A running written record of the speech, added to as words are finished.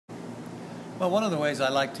Well, one of the ways I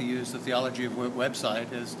like to use the Theology of Work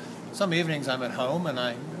website is some evenings I'm at home and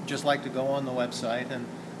I just like to go on the website and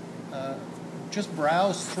just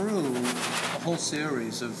browse through a whole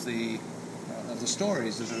series of the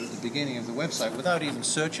stories that are at the beginning of the website without even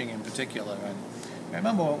searching in particular. And I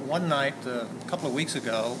remember one night a couple of weeks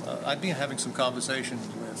ago, I'd been having some conversations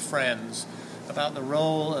with friends about the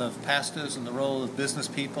role of pastors and the role of business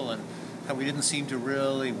people and how we didn't seem to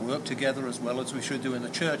really work together as well as we should do in the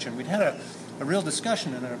church. And we'd had a real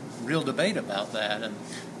discussion and a real debate about that. And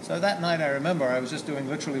so that night I remember I was just doing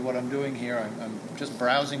literally what I'm doing here. I'm just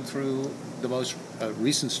browsing through the most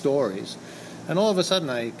recent stories. And all of a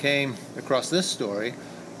sudden I came across this story,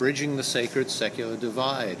 Bridging the Sacred-Secular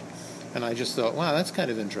Divide. And I just thought, wow, that's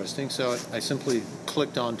kind of interesting. So I simply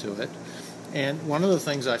clicked onto it. And one of the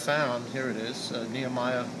things I found, here it is,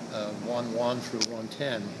 Nehemiah 1:1 through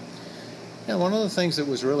 1:10. And one of the things that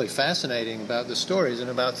was really fascinating about the story is in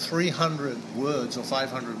about 300 words or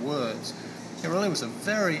 500 words, it really was a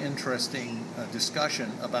very interesting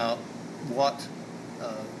discussion about what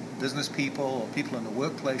business people or people in the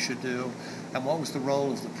workplace should do and what was the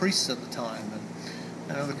role of the priests at the time.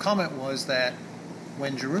 And the comment was that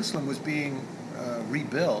when Jerusalem was being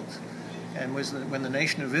rebuilt, and when the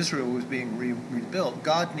nation of Israel was being rebuilt,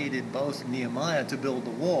 God needed both Nehemiah to build the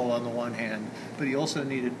wall on the one hand, but he also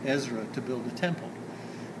needed Ezra to build the temple.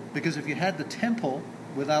 Because if you had the temple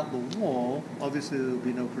without the wall, obviously there would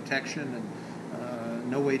be no protection and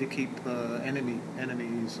no way to keep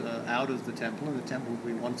enemies out of the temple, and the temple would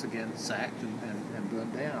be once again sacked and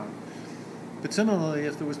burned down. But similarly,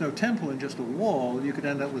 if there was no temple and just a wall, you could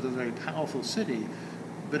end up with a very powerful city,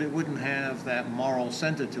 but it wouldn't have that moral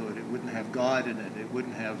center to it. It wouldn't have God in it. It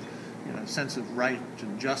wouldn't have a sense of right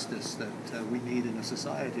and justice that we need in a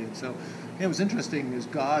society. And so it was interesting as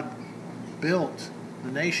God built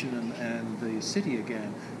the nation and the city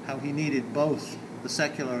again, how he needed both the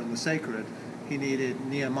secular and the sacred. He needed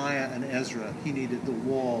Nehemiah and Ezra. He needed the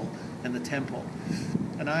wall and the temple.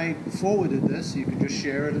 And I forwarded this. You can just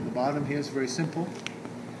share it at the bottom here. It's very simple.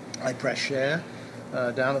 I press share.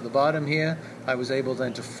 Down at the bottom here, I was able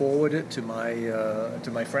then to forward it to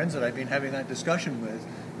my friends that I've been having that discussion with,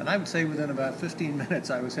 and I would say within about 15 minutes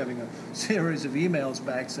I was having a series of emails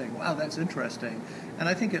back saying, wow, that's interesting. And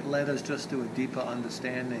I think it led us just to a deeper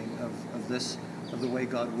understanding of the way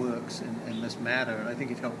God works in this matter, and I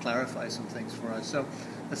think it helped clarify some things for us. So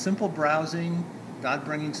a simple browsing, God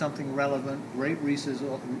bringing something relevant, great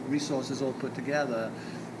resources all put together,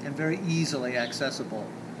 and very easily accessible.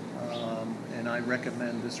 And I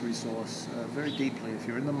recommend this resource very deeply. If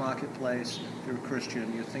you're in the marketplace, if you're a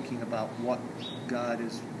Christian, you're thinking about what God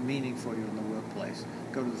is meaning for you in the workplace,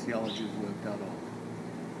 go to thetheologyofwork.org.